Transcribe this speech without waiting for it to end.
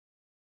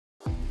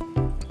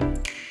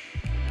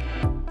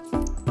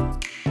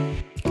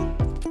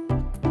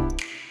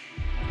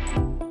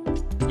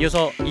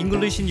이어서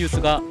잉글리시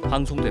뉴스가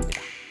방송됩니다.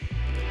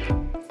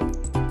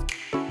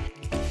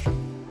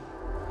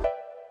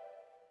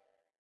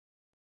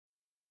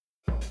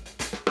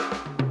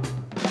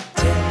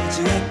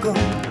 제주의 꿈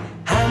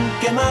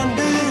함께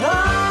만들어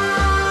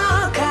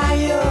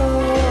가요.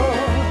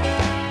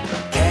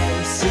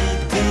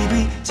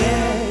 KCTV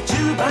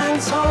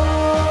제주방송.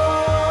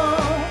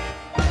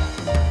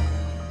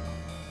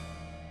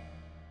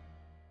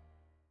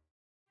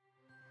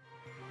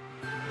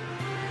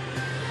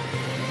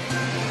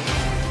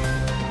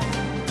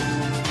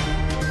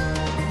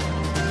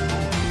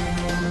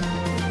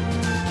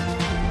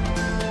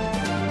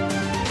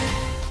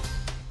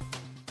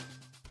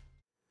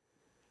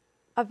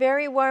 A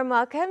very warm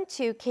welcome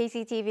to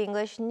KCTV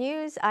English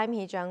News. I'm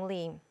Hee-jung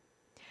Lee.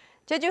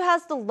 Jeju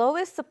has the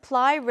lowest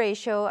supply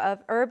ratio of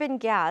urban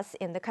gas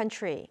in the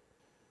country.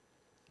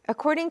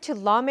 According to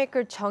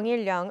lawmaker Chung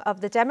Il-young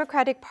of the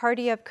Democratic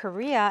Party of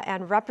Korea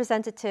and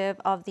representative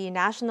of the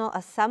National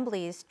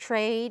Assembly's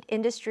Trade,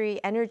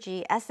 Industry,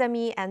 Energy,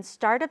 SME, and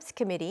Startups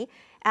Committee,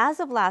 as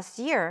of last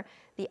year,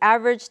 the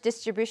average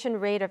distribution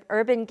rate of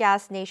urban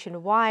gas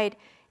nationwide,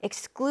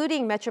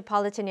 excluding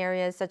metropolitan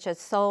areas such as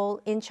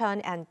Seoul,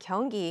 Incheon, and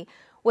Gyeonggi,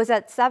 was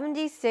at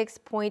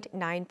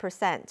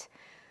 76.9%.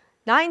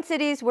 9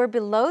 cities were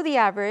below the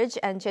average,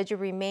 and Jeju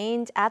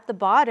remained at the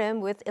bottom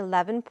with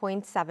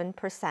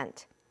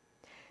 11.7%.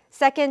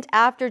 Second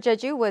after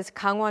Jeju was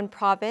Gangwon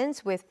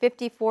Province with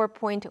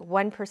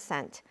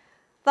 54.1%.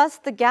 Thus,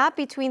 the gap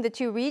between the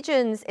two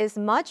regions is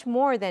much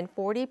more than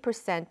 40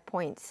 percentage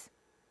points.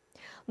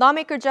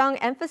 Lawmaker Chung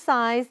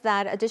emphasized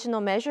that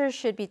additional measures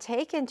should be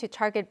taken to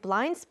target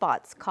blind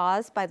spots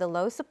caused by the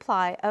low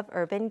supply of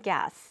urban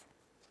gas.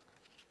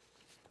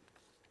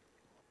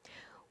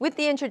 With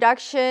the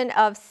introduction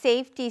of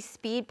safety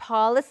speed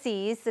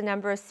policies, the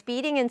number of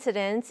speeding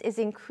incidents is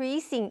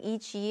increasing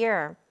each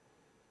year.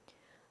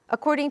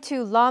 According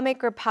to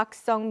lawmaker Park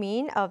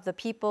Sung-min of the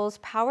People's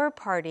Power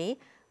Party,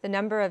 the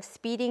number of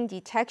speeding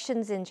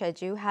detections in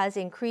Jeju has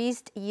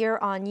increased year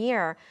on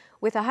year,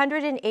 with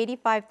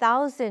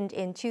 185,000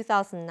 in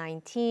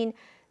 2019,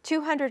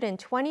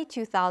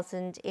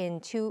 222,000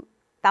 in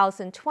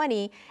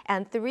 2020,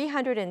 and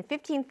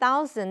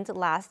 315,000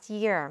 last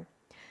year.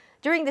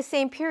 During the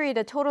same period,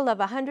 a total of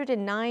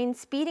 109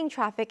 speeding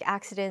traffic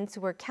accidents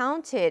were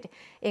counted,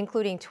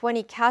 including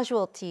 20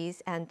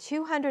 casualties and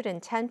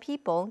 210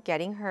 people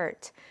getting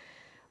hurt.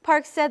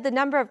 Park said the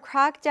number of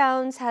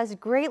crackdowns has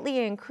greatly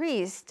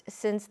increased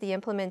since the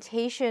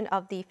implementation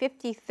of the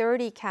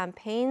 50-30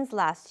 campaigns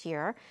last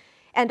year,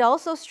 and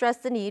also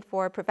stressed the need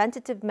for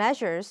preventative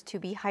measures to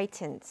be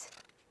heightened.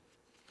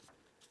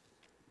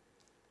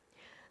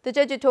 The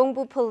Jeju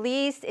Dongbu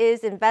Police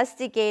is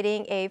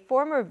investigating a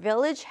former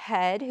village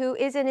head who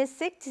is in his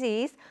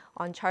 60s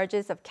on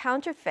charges of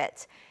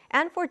counterfeit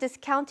and for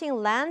discounting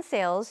land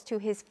sales to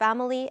his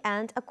family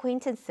and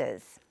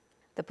acquaintances.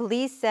 The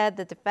police said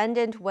the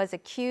defendant was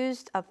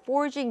accused of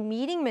forging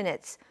meeting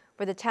minutes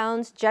for the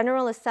town's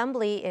General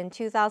Assembly in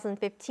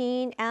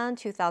 2015 and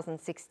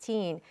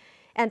 2016,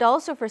 and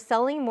also for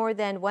selling more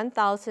than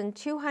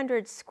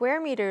 1,200 square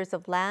meters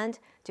of land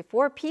to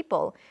 4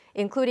 people,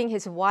 including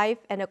his wife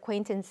and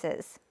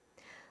acquaintances.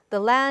 The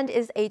land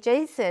is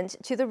adjacent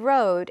to the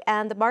road,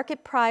 and the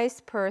market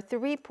price per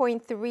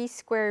 3.3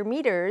 square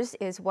meters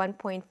is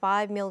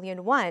 1.5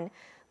 million won,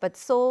 but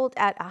sold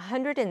at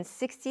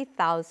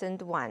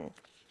 160,000 won.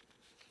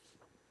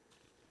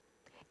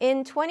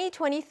 In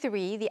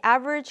 2023, the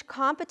average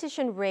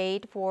competition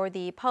rate for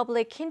the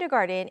public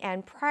kindergarten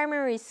and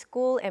primary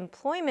school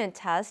employment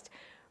test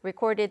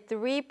recorded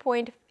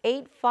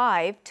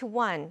 3.85 to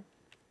 1.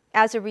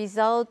 As a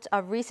result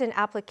of recent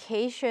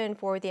application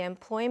for the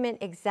employment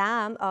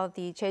exam of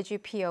the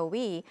Jeju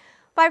POE,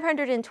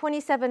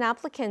 527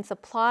 applicants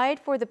applied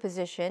for the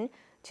position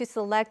to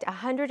select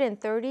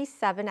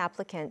 137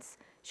 applicants,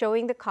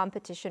 showing the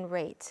competition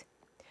rate.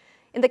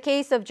 In the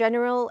case of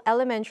general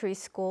elementary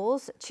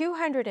schools,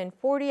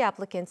 240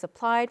 applicants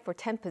applied for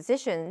 10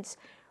 positions,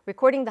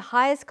 recording the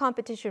highest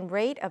competition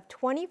rate of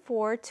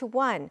 24 to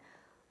 1,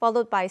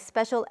 followed by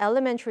special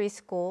elementary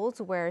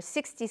schools where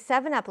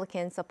 67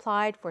 applicants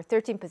applied for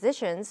 13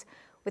 positions,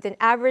 with an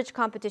average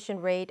competition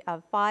rate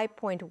of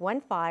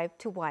 5.15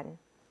 to 1.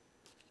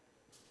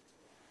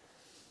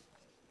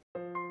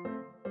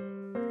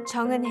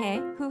 Chung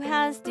Eun-hae, who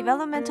has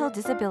developmental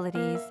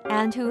disabilities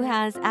and who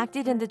has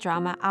acted in the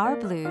drama Our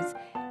Blues,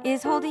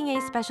 is holding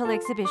a special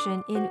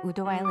exhibition in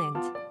Udo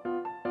Island.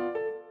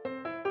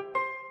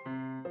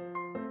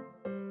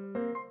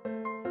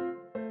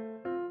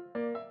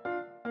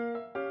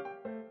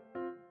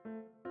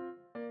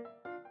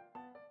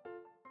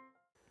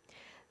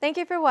 Thank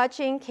you for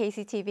watching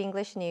KCTV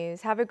English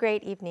News. Have a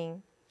great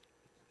evening.